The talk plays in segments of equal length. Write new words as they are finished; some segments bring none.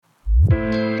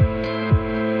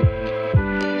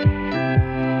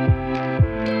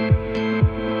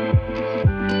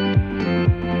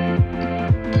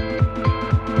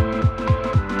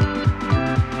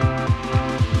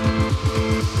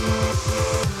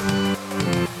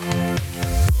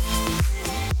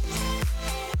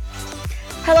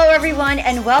Hello, everyone,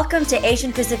 and welcome to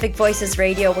Asian Pacific Voices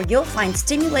Radio, where you'll find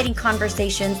stimulating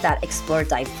conversations that explore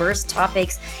diverse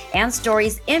topics and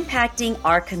stories impacting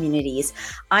our communities.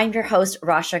 I'm your host,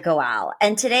 Rasha Goal,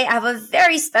 and today I have a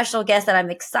very special guest that I'm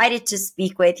excited to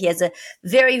speak with. He has a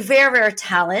very, very rare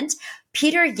talent.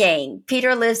 Peter Yang.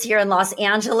 Peter lives here in Los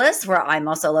Angeles, where I'm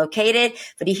also located,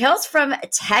 but he hails from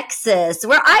Texas,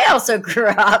 where I also grew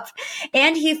up,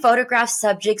 and he photographs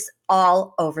subjects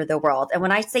all over the world. And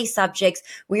when I say subjects,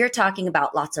 we are talking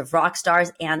about lots of rock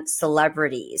stars and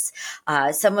celebrities.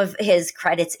 Some of his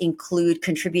credits include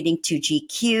contributing to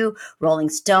GQ, Rolling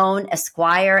Stone,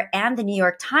 Esquire, and the New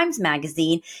York Times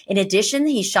Magazine. In addition,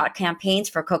 he shot campaigns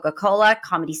for Coca-Cola,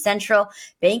 Comedy Central,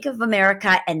 Bank of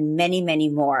America, and many, many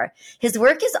more. His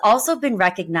work has also been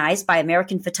recognized by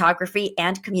American Photography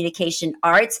and Communication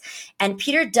Arts. And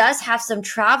Peter does have some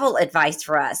travel advice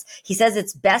for us. He says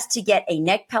it's best to get a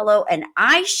neck pillow and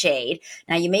eye shade.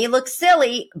 Now, you may look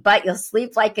silly, but you'll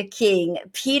sleep like a king.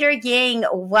 Peter Yang,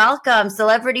 welcome,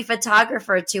 celebrity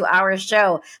photographer, to our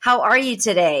show. How are you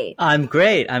today? I'm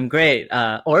great.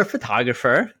 Or a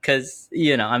photographer, because,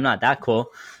 I'm not that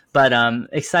cool. But I'm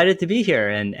excited to be here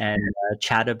and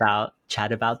chat about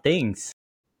things.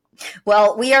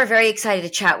 Well, we are very excited to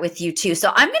chat with you too.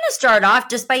 So I'm going to start off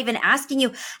just by even asking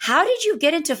you, how did you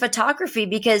get into photography?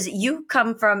 Because you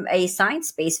come from a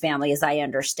science-based family, as I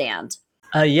understand.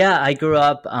 I grew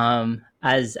up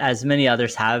as many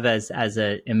others have as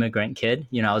an immigrant kid.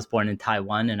 I was born in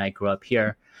Taiwan and I grew up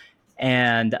here.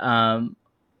 And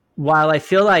while I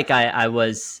feel like I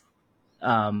was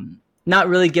not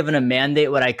really given a mandate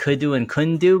what I could do and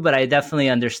couldn't do, but I definitely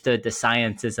understood the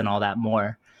sciences and all that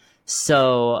more.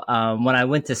 So when I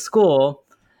went to school,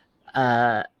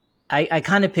 I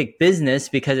kind of picked business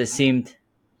because it seemed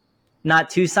not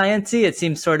too sciencey. It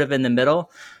seemed sort of in the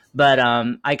middle. But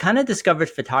I kind of discovered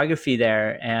photography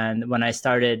there. And when I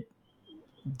started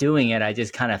doing it, I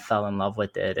just kind of fell in love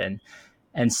with it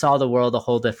and saw the world a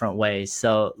whole different way.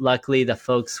 So luckily, the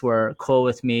folks were cool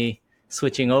with me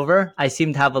switching over. I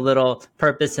seemed to have a little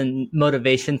purpose and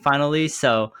motivation finally.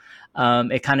 So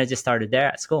it kind of just started there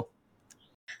at school.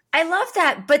 I love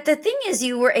that. But the thing is,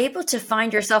 you were able to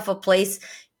find yourself a place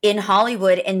in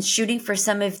Hollywood and shooting for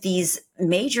some of these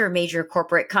major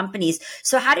corporate companies.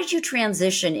 So how did you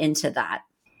transition into that?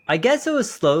 I guess it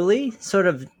was slowly,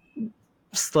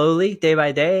 day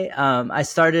by day. I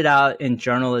started out in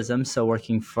journalism, so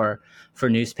working for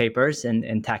newspapers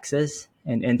in Texas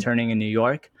and interning in New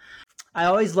York. I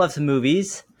always loved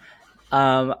movies.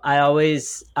 I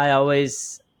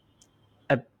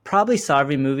probably saw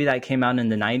every movie that came out in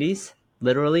the 90s,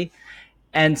 literally.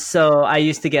 And so I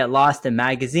used to get lost in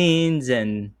magazines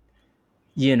and,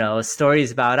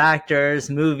 stories about actors,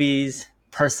 movies,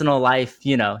 personal life,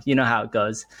 you know how it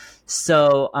goes.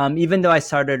 So even though I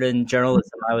started in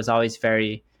journalism, I was always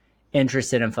very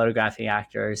interested in photographing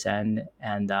actors and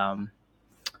I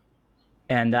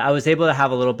was able to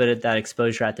have a little bit of that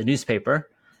exposure at the newspaper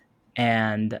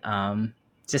and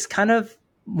just kind of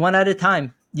one at a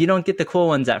time. You don't get the cool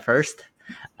ones at first,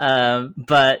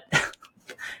 but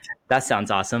that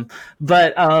sounds awesome.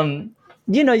 But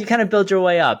you kind of build your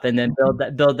way up and then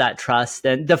build that trust.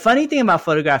 And the funny thing about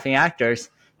photographing actors,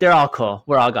 they're all cool.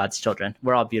 We're all God's children.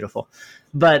 We're all beautiful.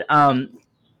 But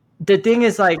the thing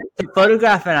is, like, to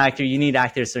photograph an actor, you need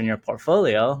actors in your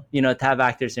portfolio. To have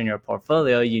actors in your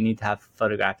portfolio, you need to have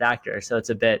photographed actors. So it's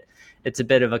a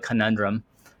bit of a conundrum.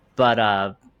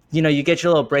 But you get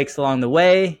your little breaks along the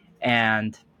way.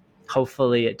 And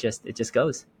hopefully it just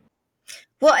goes.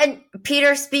 Well, and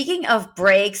Peter, speaking of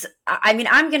breaks, I mean,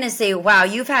 I'm going to say, wow,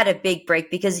 you've had a big break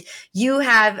because you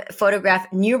have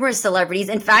photographed numerous celebrities.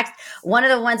 In fact, one of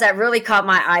the ones that really caught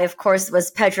my eye, of course, was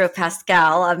Pedro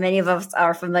Pascal. Many of us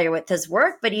are familiar with his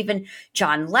work, but even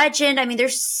John Legend. I mean,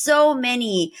 there's so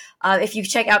many. If you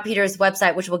check out Peter's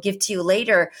website, which we'll give to you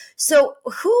later. So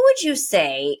who would you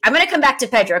say, I'm going to come back to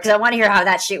Pedro because I want to hear how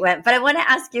that shoot went, but I want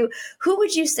to ask you, who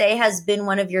would you say has been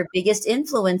one of your biggest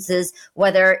influences,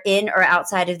 whether in or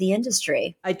outside of the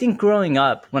industry? I think growing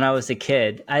up when I was a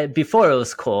kid, before it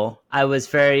was cool, I was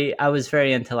very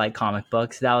into like comic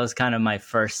books. That was kind of my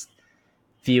first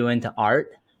view into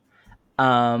art.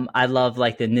 I love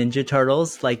like the Ninja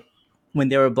Turtles, like when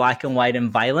they were black and white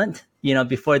and violent,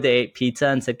 before they ate pizza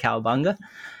and said cowabunga.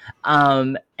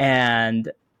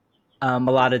 And a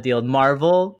lot of the old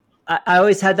Marvel. I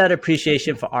always had that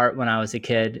appreciation for art when I was a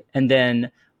kid. And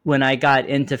then when I got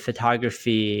into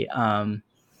photography, I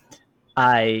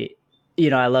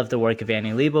love the work of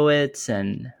Annie Leibovitz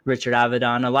and Richard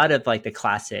Avedon, a lot of like the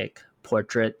classic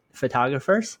portrait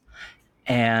photographers.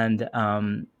 And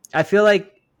I feel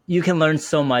like, you can learn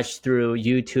so much through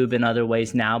YouTube and other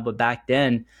ways now, but back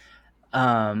then,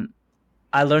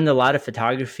 I learned a lot of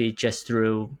photography just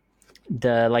through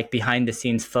the like behind the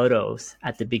scenes photos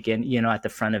at the begin, at the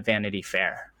front of Vanity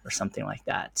Fair or something like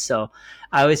that. So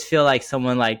I always feel like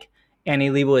someone like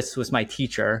Annie Leibovitz was my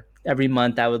teacher. Every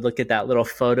month I would look at that little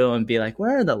photo and be like,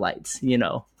 where are the lights?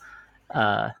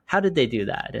 How did they do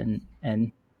that?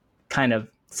 And kind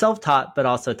of self-taught, but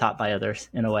also taught by others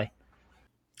in a way.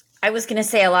 I was going to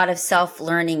say a lot of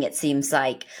self-learning, it seems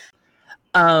like.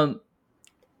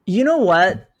 You know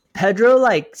what, Pedro,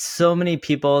 like so many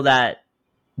people that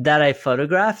I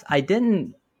photographed, I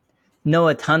didn't know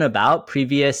a ton about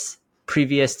previous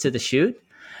to the shoot.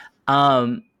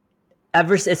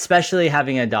 Especially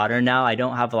having a daughter now, I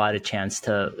don't have a lot of chance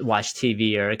to watch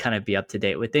TV or kind of be up to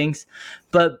date with things.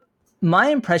 But my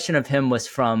impression of him was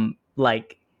from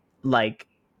like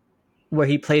where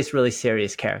he plays really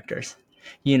serious characters,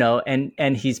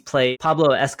 and he's played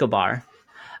Pablo Escobar.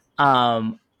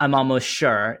 I'm almost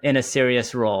sure in a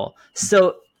serious role.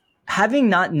 So having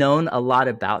not known a lot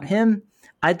about him,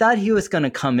 I thought he was going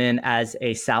to come in as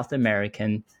a South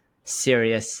American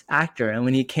serious actor. And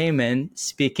when he came in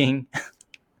speaking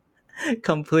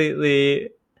completely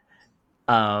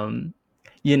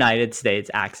United States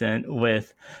accent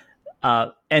with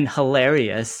and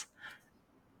hilarious,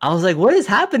 I was like, what is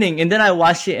happening? And then I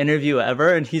watched the interview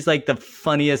ever, and he's like the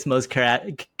funniest, most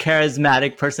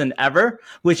charismatic person ever,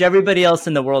 which everybody else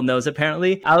in the world knows,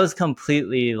 apparently. I was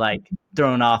completely like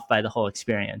thrown off by the whole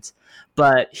experience.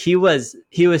 But he was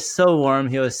so warm.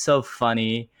 He was so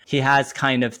funny. He has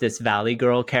kind of this Valley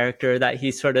Girl character that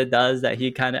he sort of does that he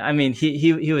kind of, I mean,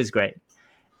 he was great.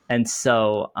 And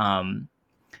so,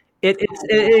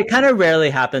 it kind of rarely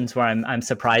happens where I'm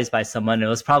surprised by someone. It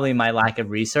was probably my lack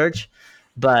of research.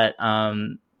 But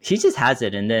he just has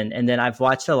it, and then I've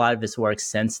watched a lot of his work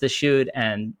since the shoot,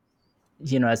 and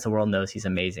as the world knows, he's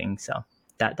amazing. So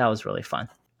that was really fun.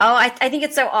 Oh, I think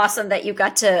it's so awesome that you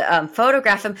got to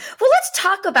photograph him. Well, let's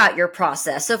talk about your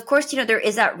process. So, of course, there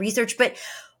is that research, but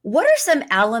what are some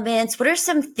elements? What are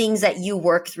some things that you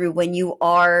work through when you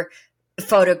are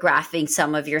photographing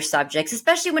some of your subjects,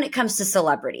 especially when it comes to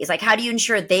celebrities? Like, how do you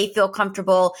ensure they feel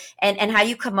comfortable, and how do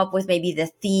you come up with maybe the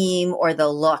theme or the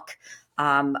look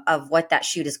of what that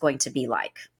shoot is going to be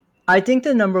like? I think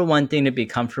the number one thing to be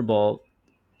comfortable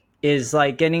is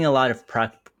like getting a lot of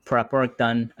prep work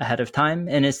done ahead of time,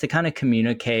 and it's to kind of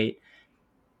communicate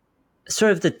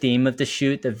sort of the theme of the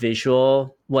shoot, the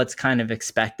visual, what's kind of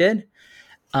expected.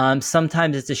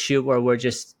 Sometimes it's a shoot where we're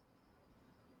just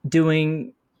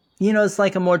doing, it's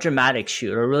like a more dramatic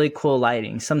shoot or really cool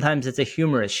lighting. Sometimes it's a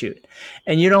humorous shoot.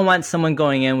 And you don't want someone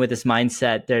going in with this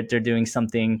mindset that they're doing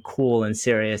something cool and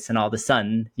serious, and all of a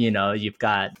sudden, you've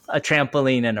got a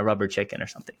trampoline and a rubber chicken or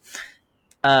something.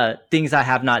 Things I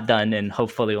have not done and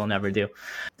hopefully will never do.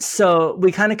 So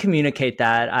we kind of communicate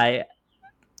that. I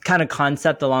kind of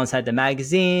concept alongside the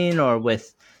magazine or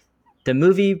with the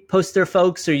movie poster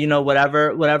folks or,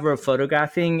 whatever we're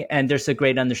photographing. And there's a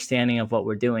great understanding of what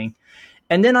we're doing.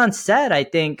 And then on set, I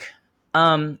think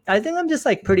I'm just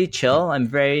like pretty chill. I'm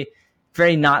very,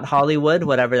 very not Hollywood,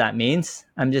 whatever that means.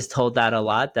 I'm just told that a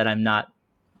lot, that I'm not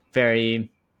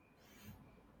very,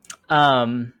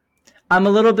 I'm a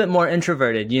little bit more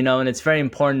introverted, and it's very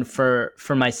important for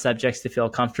my subjects to feel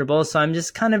comfortable. So I'm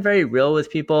just kind of very real with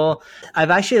people.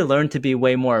 I've actually learned to be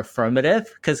way more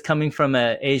affirmative, because coming from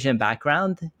an Asian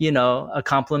background, a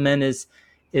compliment is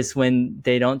when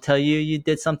they don't tell you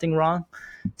did something wrong.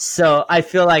 So I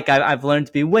feel like I've learned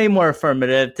to be way more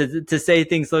affirmative, to say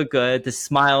things look good, to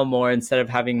smile more instead of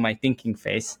having my thinking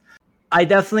face. I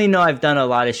definitely know I've done a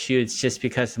lot of shoots just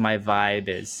because my vibe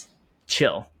is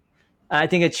chill. I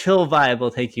think a chill vibe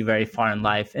will take you very far in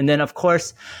life. And then, of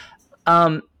course,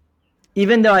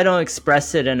 even though I don't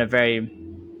express it in a very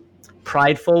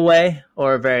prideful way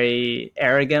or a very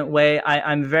arrogant way,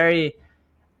 I'm very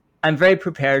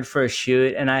prepared for a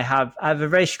shoot, and I have a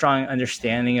very strong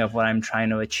understanding of what I'm trying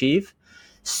to achieve.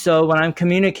 So when I'm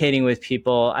communicating with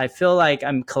people, I feel like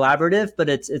I'm collaborative, but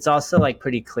it's also like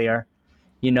pretty clear,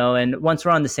 and once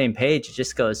we're on the same page, it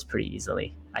just goes pretty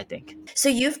easily, I think. So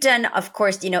you've done, of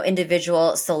course,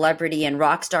 individual celebrity and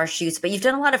rock star shoots, but you've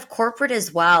done a lot of corporate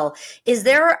as well. Is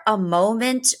there a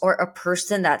moment or a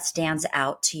person that stands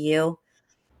out to you?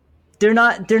 They're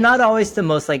not always the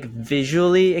most like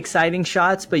visually exciting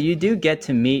shots, but you do get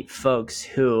to meet folks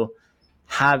who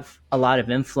have a lot of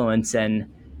influence and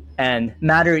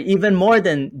matter even more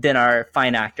than our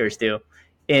fine actors do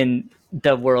in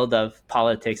the world of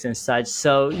politics and such.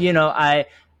 So,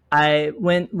 I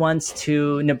went once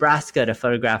to Nebraska to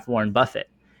photograph Warren Buffett.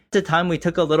 At the time, we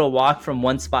took a little walk from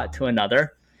one spot to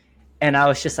another, And I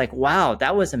was just like, wow,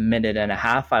 that was a minute and a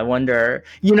half. I wonder,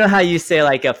 you know how you say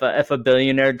like if a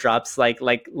billionaire drops like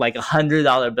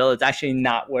 $100 bill, it's actually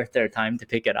not worth their time to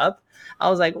pick it up. I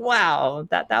was like, wow,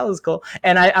 that was cool.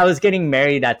 And I was getting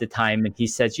married at the time, and he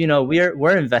said, you know,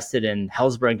 we're invested in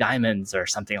Hellsberg Diamonds or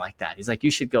something like that. He's like,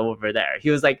 you should go over there. He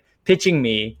was like pitching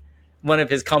me one of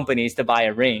his companies to buy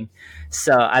a ring.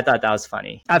 So I thought that was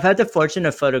funny. I've had the fortune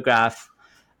to photograph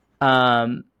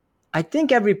I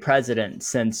think every president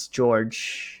since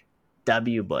George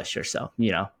W. Bush or so,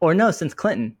 you know, or no, since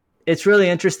Clinton. It's really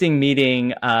interesting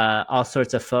meeting all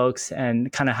sorts of folks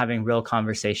and kind of having real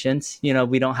conversations. You know,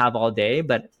 we don't have all day,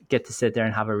 but get to sit there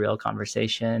and have a real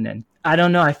conversation. And I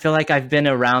don't know, I feel like I've been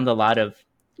around a lot of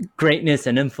greatness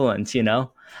and influence, you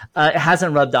know. It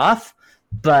hasn't rubbed off,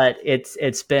 but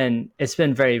it's been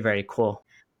very, very cool.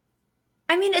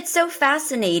 I mean, it's so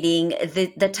fascinating,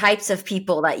 the types of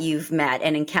people that you've met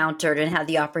and encountered and had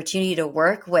the opportunity to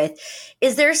work with.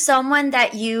 Is there someone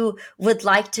that you would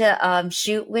like to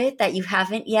shoot with that you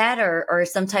haven't yet, or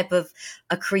some type of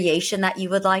a creation that you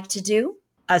would like to do?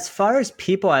 As far as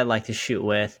people I like to shoot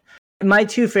with, my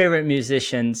two favorite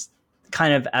musicians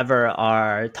kind of ever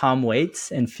are Tom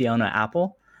Waits and Fiona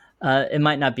Apple. It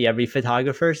might not be every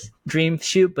photographer's dream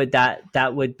shoot, but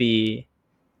that would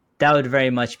very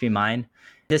much be mine.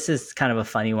 This is kind of a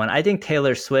funny one. I think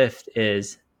Taylor Swift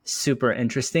is super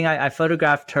interesting. I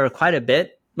photographed her quite a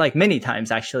bit, like many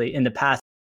times actually in the past.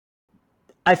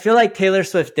 I feel like Taylor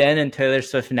Swift then and Taylor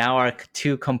Swift now are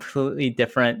two completely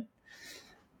different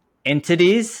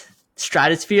entities,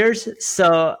 stratospheres.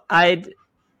 So I'd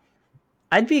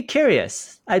be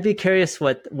curious. I'd be curious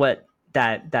what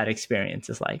that experience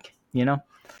is like, you know?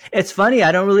 It's funny,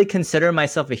 I don't really consider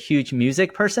myself a huge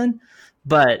music person,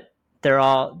 but they're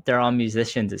all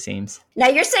musicians, it seems. Now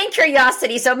you're saying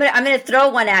curiosity, so I'm gonna throw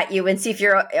one at you and see if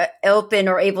you're open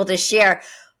or able to share.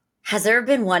 Has there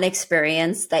been one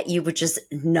experience that you would just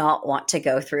not want to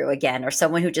go through again, or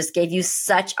someone who just gave you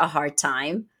such a hard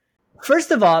time? First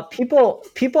of all, people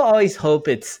always hope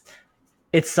it's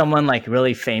someone like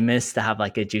really famous to have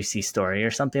like a juicy story or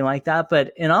something like that.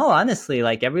 But in all honesty,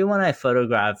 like everyone I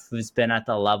photograph who's been at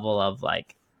the level of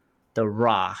like The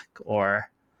Rock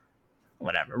or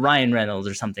whatever, Ryan Reynolds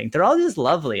or something, they're all just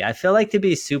lovely. I feel like to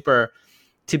be super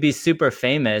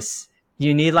famous,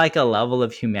 you need like a level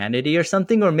of humanity or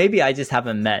something, or maybe I just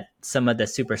haven't met some of the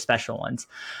super special ones.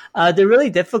 The really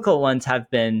difficult ones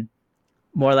have been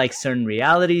more like certain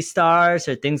reality stars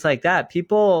or things like that.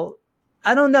 People,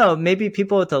 I don't know, maybe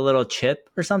people with a little chip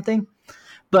or something.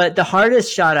 But the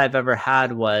hardest shot I've ever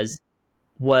had was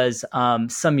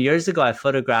some years ago. I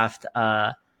photographed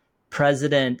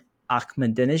President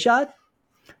Ahmadinejad,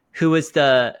 who was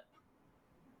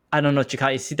I don't know what you call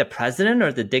it. Is he the president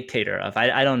or the dictator of?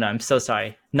 I don't know. I'm so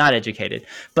sorry. Not educated,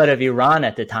 but of Iran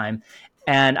at the time.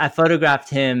 And I photographed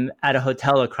him at a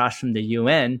hotel across from the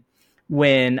UN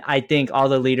when I think all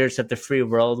the leaders of the free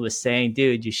world was saying,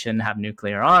 dude, you shouldn't have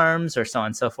nuclear arms or so on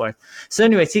and so forth. So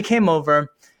anyways, he came over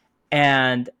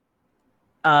and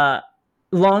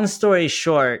long story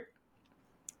short,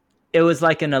 it was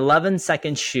like an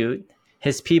 11-second shoot.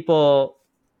 His people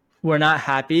were not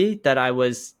happy that I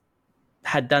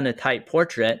had done a tight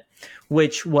portrait,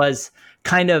 which was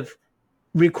kind of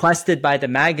requested by the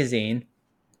magazine,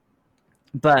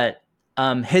 but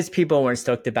his people weren't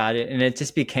stoked about it, and it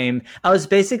just became, I was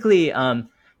basically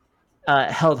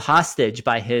held hostage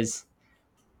by his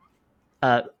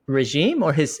regime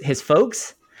or his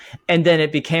folks, and then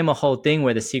it became a whole thing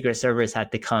where the Secret Service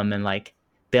had to come and like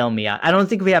bail me out. I don't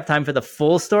think we have time for the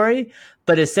full story,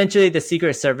 but essentially the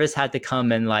Secret Service had to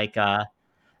come and like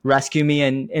rescue me.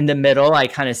 And in the middle, I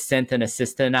kind of sent an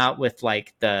assistant out with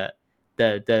like the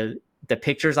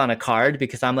pictures on a card,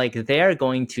 because I'm like, they are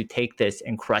going to take this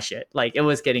and crush it. Like it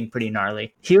was getting pretty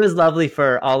gnarly. He was lovely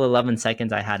for all 11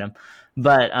 seconds I had him,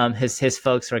 but his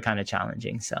folks were kind of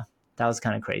challenging. So that was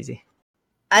kind of crazy.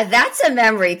 That's a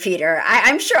memory, Peter.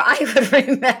 I'm sure I would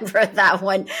remember that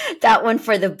one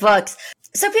for the books.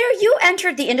 So, Peter, you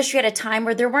entered the industry at a time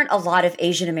where there weren't a lot of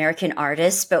Asian American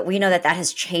artists, but we know that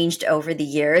has changed over the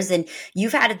years, and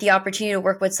you've had the opportunity to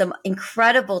work with some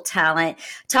incredible talent.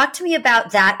 Talk to me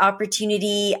about that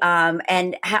opportunity,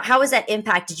 and how has that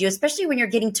impacted you, especially when you're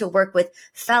getting to work with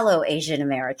fellow Asian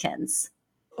Americans?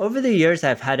 Over the years,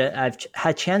 I've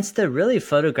had chance to really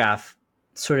photograph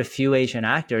sort of few Asian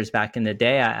actors. Back in the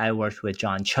day, I worked with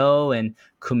John Cho and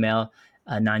Kumail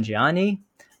Nanjiani.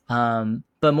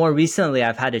 But more recently,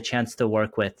 I've had a chance to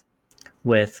work with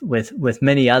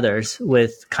many others,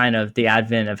 with kind of the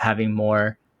advent of having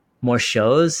more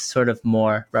shows, sort of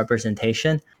more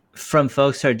representation from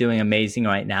folks who are doing amazing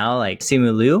right now, like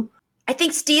Simu Liu. I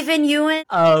think Stephen Ewan.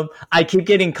 I keep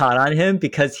getting caught on him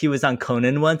because he was on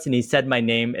Conan once and he said my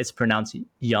name is pronounced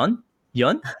Yun.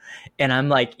 Yun. And I'm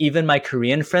like, even my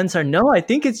Korean friends are, no, I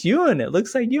think it's Yun. It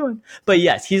looks like Yun. But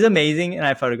yes, he's amazing. And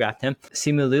I photographed him.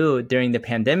 Simu Liu during the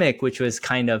pandemic, which was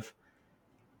kind of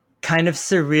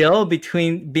surreal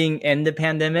between being in the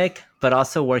pandemic, but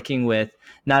also working with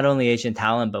not only Asian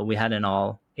talent, but we had an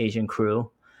all Asian crew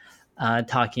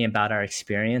talking about our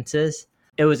experiences.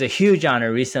 It was a huge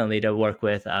honor recently to work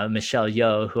with Michelle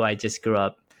Yeoh, who I just grew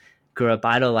up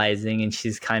idolizing, and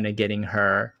she's kind of getting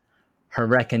her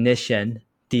recognition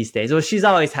these days. Well, she's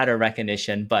always had her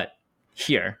recognition, but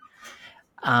here,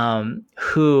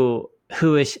 who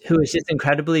is just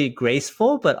incredibly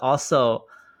graceful, but also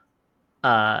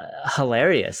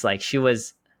hilarious. Like she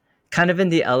was kind of in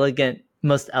the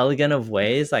most elegant of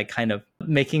ways, like kind of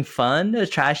making fun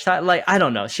of trash talk. Like I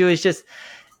don't know, she was just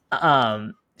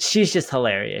she's just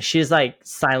hilarious. She's like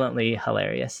silently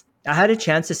hilarious. I had a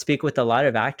chance to speak with a lot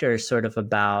of actors sort of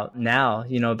about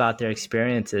about their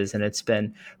experiences, and it's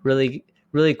been really,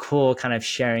 really cool kind of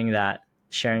sharing that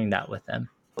with them.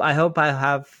 I hope I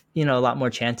have, a lot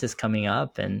more chances coming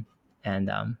up, and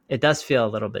it does feel a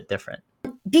little bit different.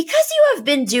 Because you have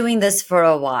been doing this for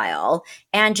a while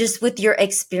and just with your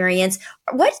experience,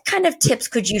 what kind of tips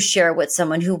could you share with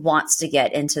someone who wants to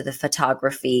get into the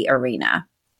photography arena?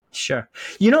 Sure.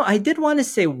 I did want to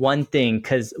say one thing,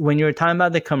 because when you were talking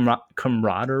about the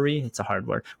camaraderie, it's a hard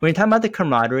word. When you're talking about the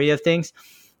camaraderie of things,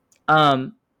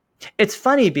 it's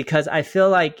funny because I feel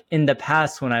like in the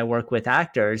past when I work with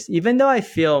actors, even though I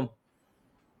feel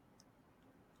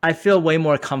way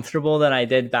more comfortable than I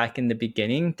did back in the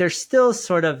beginning, there's still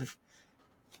sort of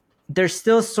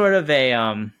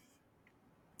a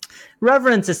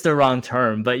reverence is the wrong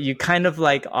term, but you kind of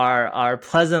like are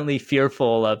pleasantly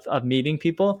fearful of meeting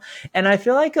people. And I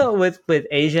feel like with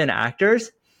Asian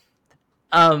actors,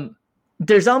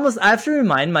 there's almost, I have to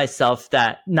remind myself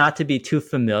that not to be too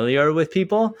familiar with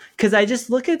people, because I just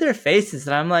look at their faces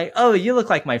and I'm like, oh, you look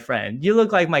like my friend, you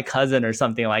look like my cousin or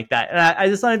something like that. And I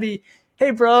just want to be, hey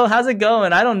bro, how's it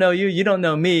going? I don't know you, you don't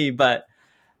know me, but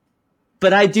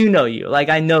I do know you. Like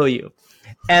I know you.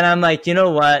 And I'm like, you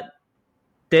know what?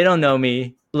 They don't know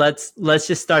me. Let's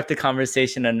just start the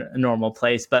conversation in a normal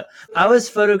place. But I was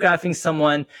photographing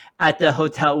someone at the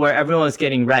hotel where everyone was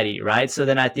getting ready, right? So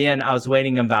then at the end, I was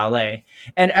waiting in valet,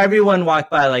 and everyone walked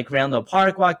by, like Randall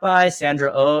Park walked by, Sandra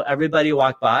Oh, everybody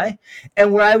walked by.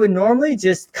 And where I would normally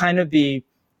just kind of be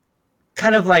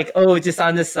kind of like, oh, just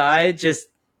on the side, just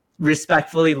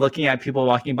respectfully looking at people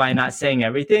walking by, not saying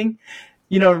everything.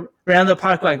 Randall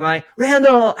Park, like,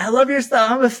 Randall, I love your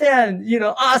stuff. I'm a fan.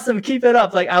 Awesome. Keep it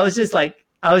up. Like, I was just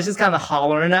kind of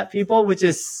hollering at people, which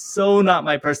is so not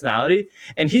my personality.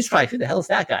 And he's probably, who the hell is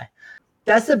that guy?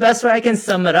 That's the best way I can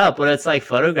sum it up when it's like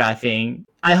photographing.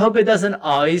 I hope it doesn't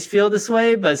always feel this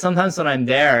way, but sometimes when I'm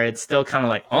there, it's still kind of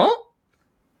like, oh,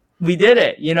 we did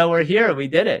it. We're here. We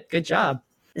did it. Good job.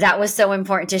 That was so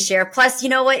important to share. Plus, you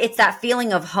know what? It's that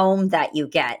feeling of home that you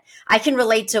get. I can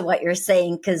relate to what you're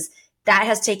saying because that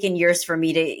has taken years for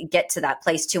me to get to that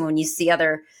place too. When you see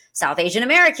other South Asian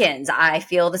Americans, I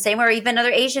feel the same way, or even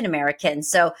other Asian Americans.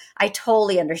 So I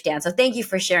totally understand. So thank you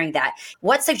for sharing that.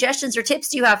 What suggestions or tips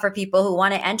do you have for people who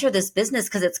want to enter this business?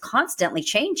 Because it's constantly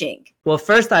changing. Well,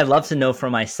 first, I'd love to know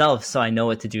for myself so I know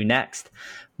what to do next.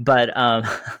 But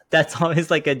that's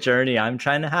always like a journey I'm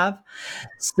trying to have.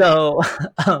 So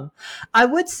I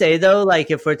would say, though, like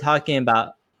if we're talking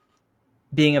about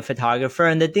being a photographer,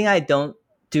 and the thing I don't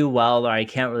do well, or I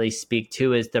can't really speak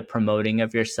to, is the promoting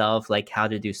of yourself, like how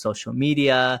to do social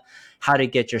media, how to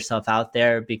get yourself out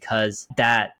there, because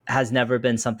that has never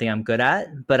been something I'm good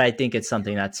at, but I think it's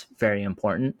something that's very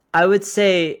important. I would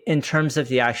say in terms of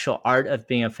the actual art of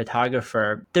being a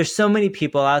photographer, there's so many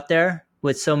people out there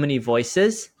with so many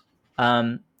voices.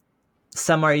 Some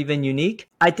are even unique.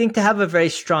 I think to have a very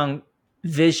strong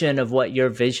vision of what your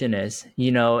vision is,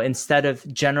 instead of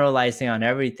generalizing on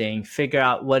everything, figure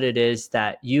out what it is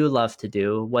that you love to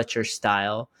do, what's your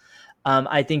style.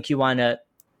 I think you want to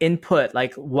input,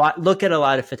 like look at a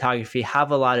lot of photography,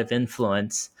 have a lot of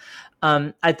influence.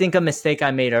 I think a mistake I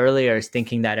made earlier is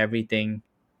thinking that everything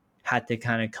had to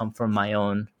kind of come from my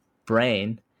own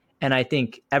brain. And I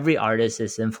think every artist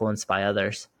is influenced by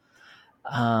others.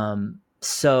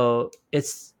 So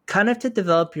it's kind of to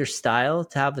develop your style,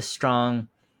 to have a strong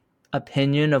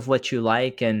opinion of what you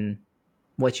like and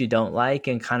what you don't like,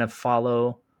 and kind of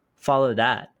follow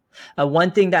that.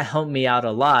 One thing that helped me out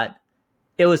a lot,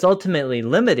 it was ultimately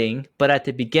limiting, but at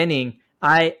the beginning,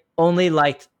 I only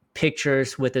liked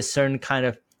pictures with a certain kind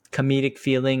of comedic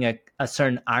feeling, a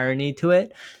certain irony to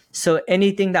it. So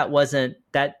anything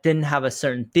that didn't have a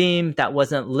certain theme, that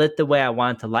wasn't lit the way I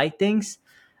wanted to light things,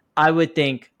 I would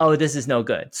think, oh, this is no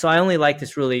good. So I only like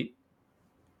this really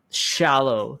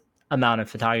shallow amount of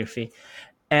photography.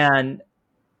 And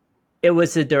it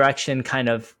was the direction kind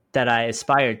of that I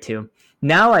aspired to.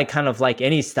 Now I kind of like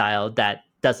any style that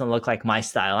doesn't look like my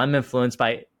style. I'm influenced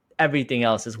by everything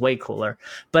else is way cooler.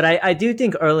 But I do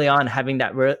think early on having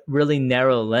that really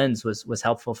narrow lens was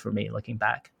helpful for me looking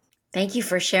back. Thank you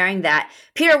for sharing that.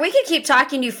 Peter, we could keep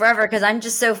talking to you forever because I'm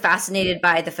just so fascinated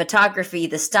by the photography,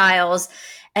 the styles,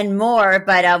 and more.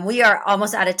 But we are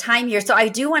almost out of time here. So I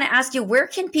do want to ask you, where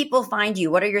can people find you?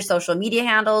 What are your social media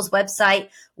handles, website?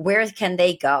 Where can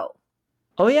they go?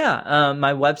 Oh, yeah.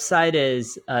 My website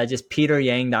is just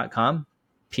peteryang.com,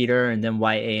 Peter and then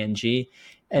YANG.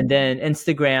 And then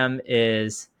Instagram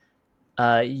is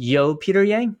Yo Peter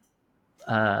Yang,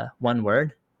 one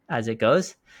word as it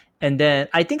goes. And then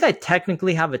I think I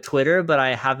technically have a Twitter, but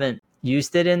I haven't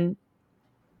used it in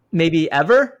maybe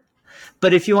ever.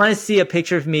 But if you want to see a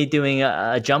picture of me doing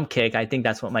a jump kick, I think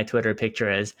that's what my Twitter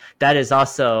picture is. That is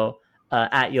also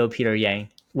at Yo Peter Yang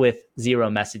with 0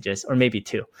 messages, or maybe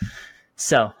 2.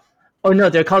 So, oh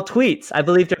no, they're called tweets. I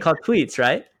believe they're called tweets,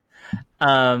 right?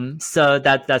 So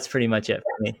that's pretty much it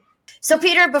for me. So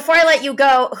Peter, before I let you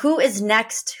go, who is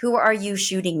next? Who are you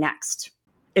shooting next?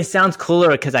 It sounds cooler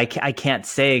because I can't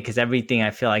say because everything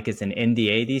I feel like is an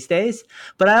NDA these days.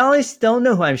 But I always don't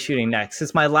know who I'm shooting next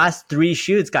because my last 3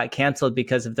 shoots got canceled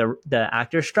because of the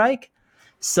actor strike.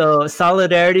 So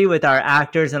solidarity with our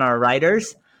actors and our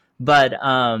writers. But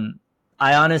I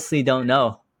honestly don't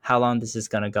know how long this is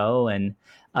going to go. And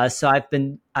so I've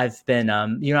been,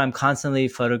 I'm constantly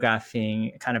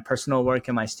photographing kind of personal work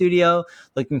in my studio,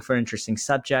 looking for interesting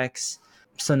subjects.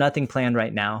 So nothing planned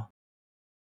right now.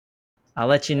 I'll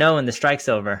let you know when the strike's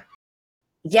over.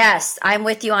 Yes, I'm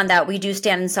with you on that. We do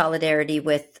stand in solidarity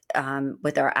with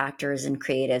our actors and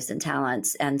creatives and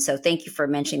talents. And so thank you for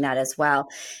mentioning that as well.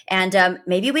 And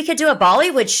maybe we could do a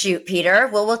Bollywood shoot, Peter.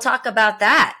 We'll talk about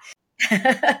that.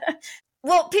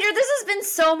 Well, Peter, this has been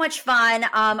so much fun.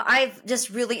 I've just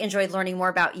really enjoyed learning more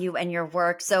about you and your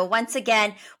work. So once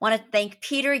again, want to thank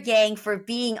Peter Yang for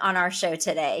being on our show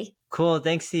today. Cool.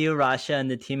 Thanks to you, Rasha, and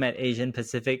the team at Asian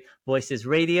Pacific Voices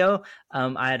Radio.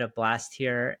 I had a blast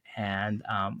here, and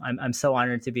I'm so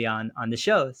honored to be on the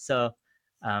show. So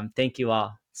thank you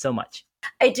all so much.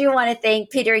 I do want to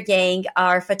thank Peter Yang,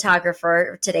 our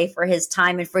photographer today, for his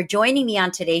time and for joining me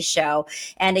on today's show.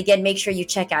 And again, make sure you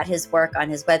check out his work on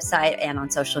his website and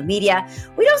on social media.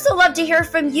 We'd also love to hear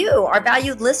from you, our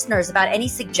valued listeners, about any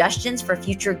suggestions for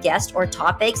future guests or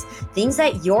topics, things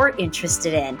that you're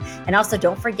interested in. And also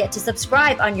don't forget to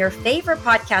subscribe on your favorite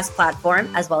podcast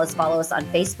platform, as well as follow us on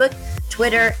Facebook,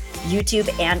 Twitter, YouTube,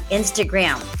 and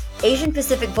Instagram. Asian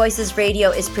Pacific Voices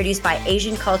Radio is produced by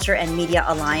Asian Culture and Media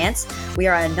Alliance. We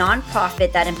are a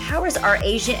nonprofit that empowers our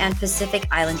Asian and Pacific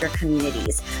Islander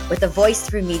communities with a voice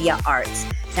through media arts.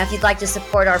 Now, if you'd like to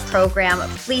support our program,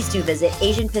 please do visit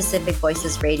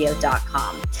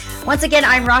AsianPacificVoicesRadio.com. Once again,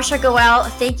 I'm Rasha Goel.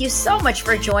 Thank you so much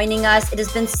for joining us. It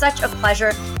has been such a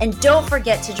pleasure. And don't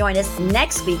forget to join us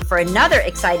next week for another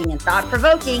exciting and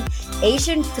thought-provoking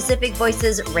Asian Pacific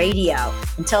Voices Radio.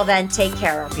 Until then, take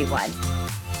care, everyone.